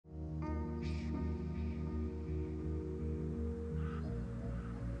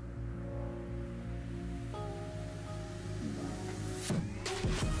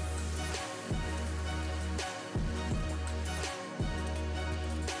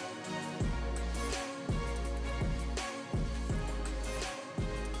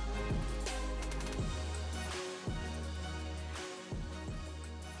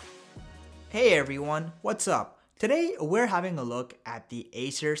Hey everyone, what's up? Today we're having a look at the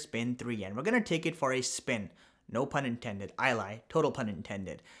Acer Spin 3 and we're gonna take it for a spin. No pun intended, I lie, total pun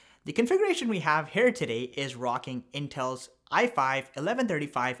intended. The configuration we have here today is rocking Intel's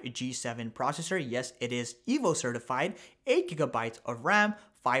i5-1135G7 processor. Yes, it is Evo certified, 8GB of RAM,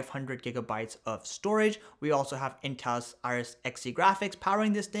 500GB of storage. We also have Intel's Iris Xe graphics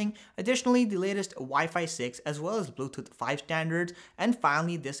powering this thing. Additionally, the latest Wi-Fi 6 as well as Bluetooth 5 standards. And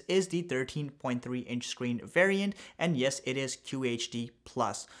finally, this is the 13.3-inch screen variant. And yes, it is QHD+.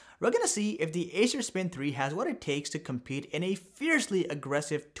 We're gonna see if the Acer Spin 3 has what it takes to compete in a fiercely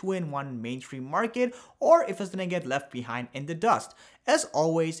aggressive 2-in-1 mainstream market, or if it's gonna get left behind in the dust. As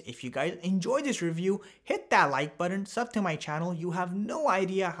always, if you guys enjoyed this review, hit that like button, sub to my channel. You have no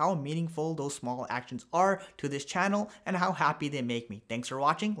idea how meaningful those small actions are to this channel and how happy they make me. Thanks for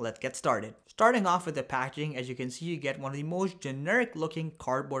watching, let's get started. Starting off with the packaging, as you can see, you get one of the most generic looking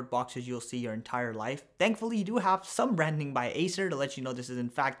cardboard boxes you'll see your entire life. Thankfully, you do have some branding by Acer to let you know this is in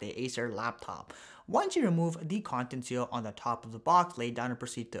fact the Acer laptop. Once you remove the content seal on the top of the box, lay down and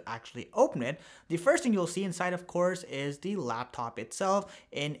proceed to actually open it, the first thing you'll see inside, of course, is the laptop itself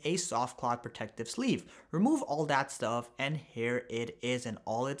in a soft cloth protective sleeve. Remove all that stuff and here it is in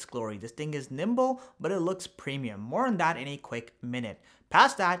all its glory. This thing is nimble, but it looks premium. More on that in a quick minute.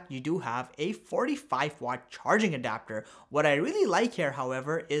 Past that, you do have a 45-watt charging adapter. What I really like here,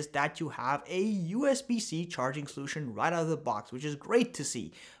 however, is that you have a USB-C charging solution right out of the box, which is great to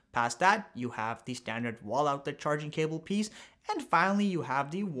see. Past that, you have the standard wall outlet charging cable piece, and finally you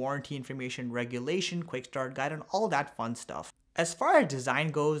have the warranty information regulation, quick start guide, and all that fun stuff. As far as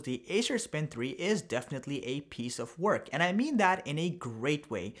design goes, the Acer Spin 3 is definitely a piece of work, and I mean that in a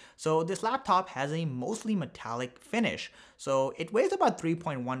great way. So this laptop has a mostly metallic finish. So it weighs about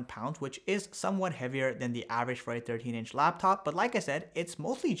 3.1 pounds, which is somewhat heavier than the average for a 13-inch laptop, but like I said, it's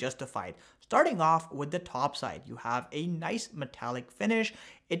mostly justified. Starting off with the top side, you have a nice metallic finish.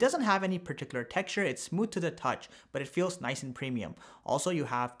 It doesn't have any particular texture, it's smooth to the touch, but it feels nice and premium. Also, you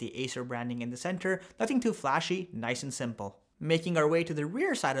have the Acer branding in the center, nothing too flashy, nice and simple. Making our way to the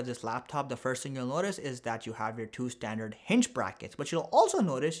rear side of this laptop, the first thing you'll notice is that you have your two standard hinge brackets, but you'll also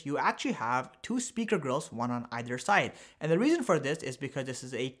notice you actually have two speaker grills, one on either side. And the reason for this is because this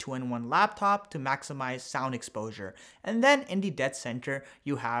is a 2-in-1 laptop to maximize sound exposure. And then in the dead center,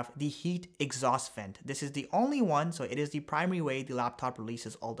 you have the heat exhaust vent. This is the only one, so it is the primary way the laptop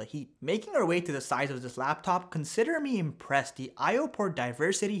releases all the heat. Making our way to the size of this laptop, consider me impressed. The I/O port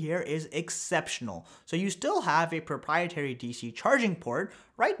diversity here is exceptional. So you still have a proprietary DC charging port.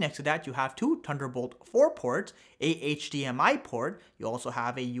 Right next to that, you have two Thunderbolt 4 ports, a HDMI port. You also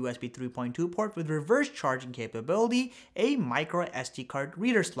have a USB 3.2 port with reverse charging capability, a micro SD card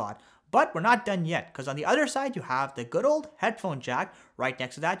reader slot. But we're not done yet, because on the other side, you have the good old headphone jack. Right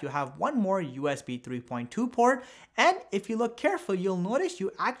next to that, you have one more USB 3.2 port. And if you look carefully, you'll notice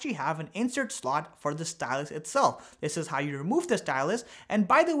you actually have an insert slot for the stylus itself. This is how you remove the stylus. And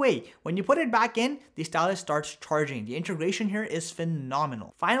by the way, when you put it back in, the stylus starts charging. The integration here is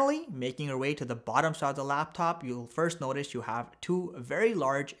phenomenal. Finally, making our way to the bottom side of the laptop, you'll first notice you have two very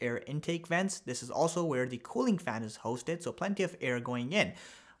large air intake vents. This is also where the cooling fan is hosted, so plenty of air going in.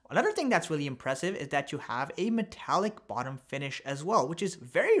 Another thing that's really impressive is that you have a metallic bottom finish as well, which is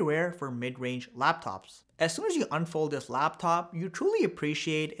very rare for mid-range laptops. As soon as you unfold this laptop, you truly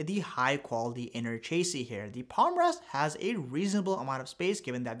appreciate the high quality inner chassis here. The palm rest has a reasonable amount of space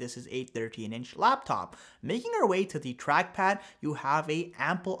given that this is a 13-inch laptop. Making our way to the trackpad, you have a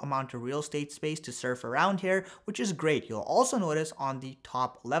ample amount of real estate space to surf around here, which is great. You'll also notice on the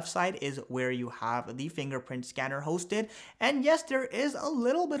top left side is where you have the fingerprint scanner hosted. And yes, there is a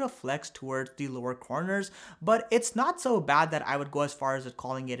little bit of flex towards the lower corners, but it's not so bad that I would go as far as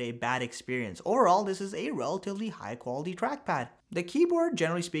calling it a bad experience. Overall, this is a relatively high quality trackpad. The keyboard,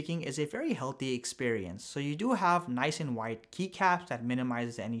 generally speaking, is a very healthy experience. So you do have nice and wide keycaps that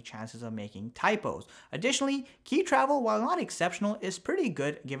minimizes any chances of making typos. Additionally, key travel, while not exceptional, is pretty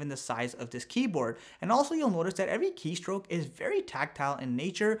good given the size of this keyboard. And also you'll notice that every keystroke is very tactile in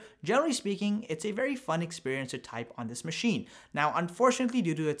nature. Generally speaking, it's a very fun experience to type on this machine. Now, unfortunately,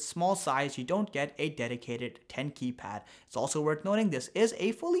 due to its small size, you don't get a dedicated 10 keypad. It's also worth noting this is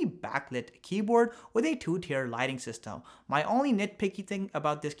a fully backlit keyboard with a 2-tier lighting system. My only nitpicky thing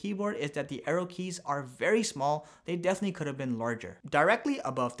about this keyboard is that the arrow keys are very small. They definitely could have been larger. Directly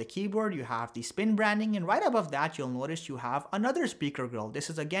above the keyboard, you have the Spin branding, and right above that, you'll notice you have another speaker grill. This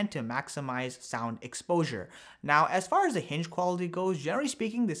is again to maximize sound exposure. Now, as far as the hinge quality goes, generally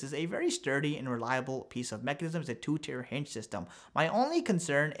speaking, this is a very sturdy and reliable piece of mechanism. It's a 2-tier hinge system. My only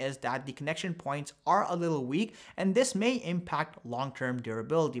concern is that the connection points are a little weak, and this may impact long-term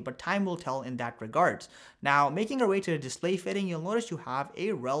durability, but time will tell in that regards. Now, making our way to the display fitting, you'll notice you have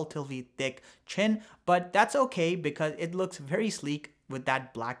a relatively thick chin, but that's okay because it looks very sleek with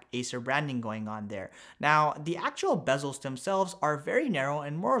that black Acer branding going on there. Now, the actual bezels themselves are very narrow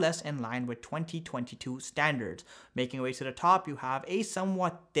and more or less in line with 2022 standards. Making your way to the top, you have a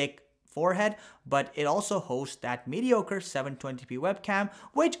somewhat thick forehead, but it also hosts that mediocre 720p webcam,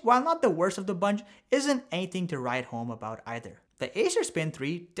 which, while not the worst of the bunch, isn't anything to write home about either. The Acer Spin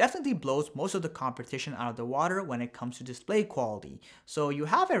 3 definitely blows most of the competition out of the water when it comes to display quality. So you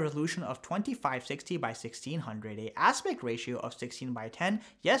have a resolution of 2560 by 1600, a aspect ratio of 16 by 10.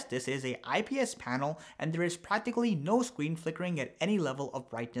 Yes, this is a IPS panel, and there is practically no screen flickering at any level of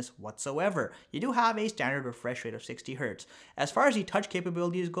brightness whatsoever. You do have a standard refresh rate of 60 Hz. As far as the touch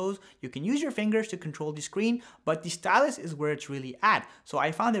capabilities goes, you can use your fingers to control the screen, but the stylus is where it's really at. So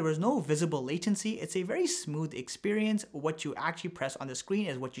I found there was no visible latency. It's a very smooth experience. What you actually press on the screen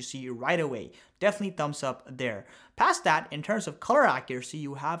is what you see right away. Definitely thumbs up there. Past that, in terms of color accuracy,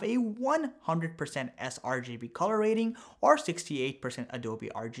 you have a 100% sRGB color rating or 68% Adobe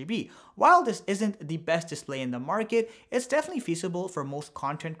RGB. While this isn't the best display in the market, it's definitely feasible for most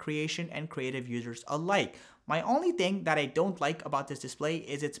content creation and creative users alike. My only thing that I don't like about this display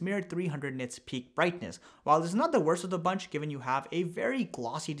is its mere 300 nits peak brightness. While this is not the worst of the bunch, given you have a very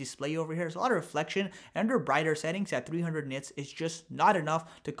glossy display over here, there's a lot of reflection, and under brighter settings at 300 nits is just not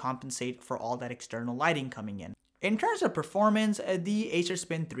enough to compensate for all that external lighting coming in. In terms of performance, the Acer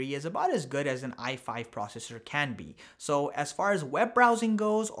Spin 3 is about as good as an i5 processor can be. So as far as web browsing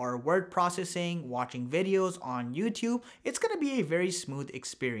goes, or word processing, watching videos on YouTube, it's going to be a very smooth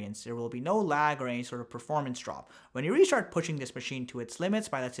experience. There will be no lag or any sort of performance drop. When you really start pushing this machine to its limits,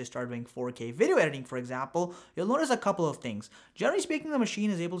 by let's say start doing 4K video editing for example, you'll notice a couple of things. Generally speaking, the machine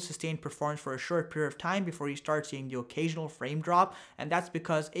is able to sustain performance for a short period of time before you start seeing the occasional frame drop, and that's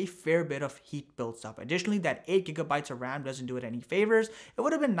because a fair bit of heat builds up. Additionally, that 8GB of RAM doesn't do it any favors. It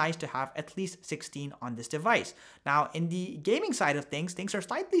would have been nice to have at least 16 on this device. Now, in the gaming side of things are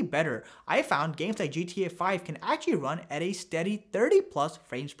slightly better. I found games like GTA 5 can actually run at a steady 30 plus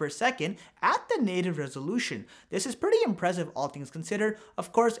frames per second at the native resolution. This is pretty impressive, all things considered.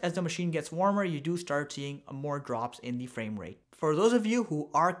 Of course, as the machine gets warmer, you do start seeing more drops in the frame rate. For those of you who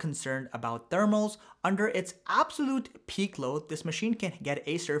are concerned about thermals, under its absolute peak load, this machine can get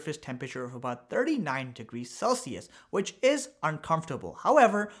a surface temperature of about 39 degrees Celsius, which is uncomfortable.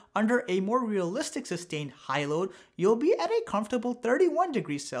 However, under a more realistic sustained high load, you'll be at a comfortable 31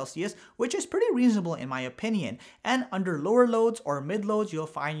 degrees Celsius, which is pretty reasonable in my opinion. And under lower loads or mid loads, you'll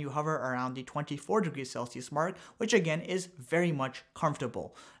find you hover around the 24 degrees Celsius mark, which again is very much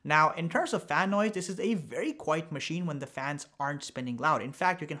comfortable. Now, in terms of fan noise, this is a very quiet machine when the fans aren't spinning loud. In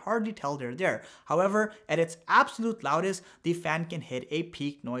fact, you can hardly tell they're there. However, at its absolute loudest, the fan can hit a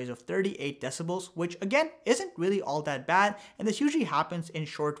peak noise of 38 decibels, which again isn't really all that bad, and this usually happens in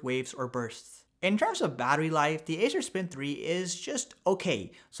short waves or bursts. In terms of battery life, the Acer Spin 3 is just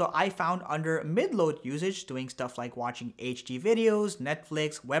okay. So I found under mid-load usage, doing stuff like watching HD videos,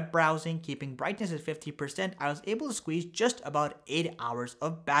 Netflix, web browsing, keeping brightness at 50%, I was able to squeeze just about 8 hours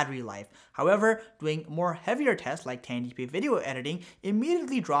of battery life. However, doing more heavier tests like 1080p video editing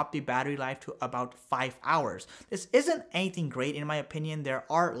immediately dropped the battery life to about 5 hours. This isn't anything great in my opinion. There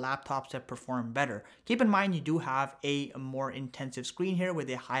are laptops that perform better. Keep in mind you do have a more intensive screen here with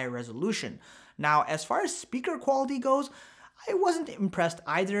a higher resolution. Now, as far as speaker quality goes, I wasn't impressed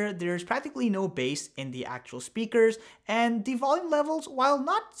either. There's practically no bass in the actual speakers, and the volume levels, while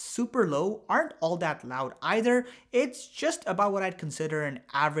not super low, aren't all that loud either. It's just about what I'd consider an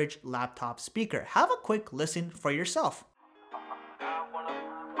average laptop speaker. Have a quick listen for yourself.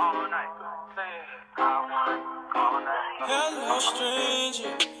 Hello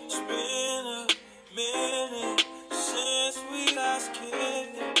stranger, it's been a minute since we last kicked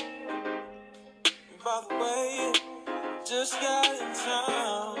it. By the way, just got in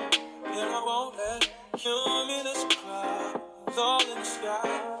town, and I won't let cumulus clouds all in the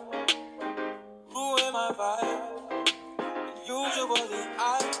sky ruin my vibe. Usually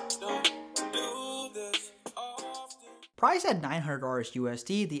I don't do this often. Priced at $900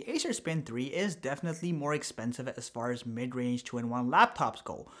 USD, the Acer Spin 3 is definitely more expensive as far as mid-range 2-in-1 laptops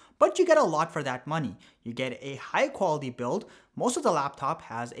go, but you get a lot for that money. You get a high quality build. Most of the laptop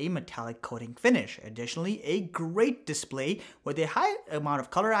has a metallic coating finish. Additionally, a great display with a high amount of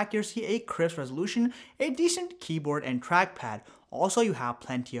color accuracy, a crisp resolution, a decent keyboard and trackpad. Also, you have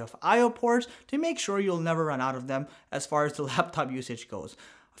plenty of I/O ports to make sure you'll never run out of them as far as the laptop usage goes.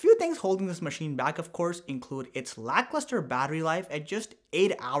 A few things holding this machine back, of course, include its lackluster battery life at just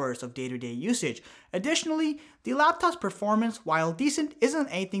 8 hours of day-to-day usage. Additionally, the laptop's performance, while decent, isn't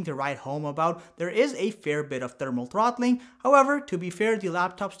anything to write home about. There is a fair bit of thermal throttling. However, to be fair, the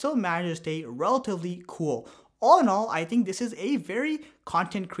laptop still manages to stay relatively cool. All in all, I think this is a very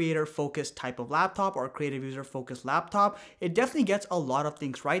content creator focused type of laptop or creative user focused laptop. It definitely gets a lot of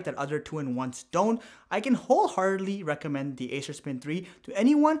things right that other 2-in-1s don't. I can wholeheartedly recommend the Acer Spin 3 to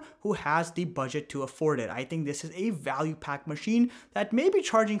anyone who has the budget to afford it. I think this is a value pack machine that may be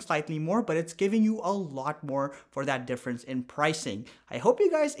charging slightly more, but it's giving you a lot more for that difference in pricing. I hope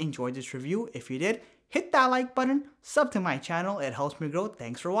you guys enjoyed this review. If you did, hit that like button, sub to my channel, it helps me grow.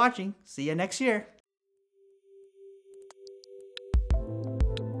 Thanks for watching. See you next year.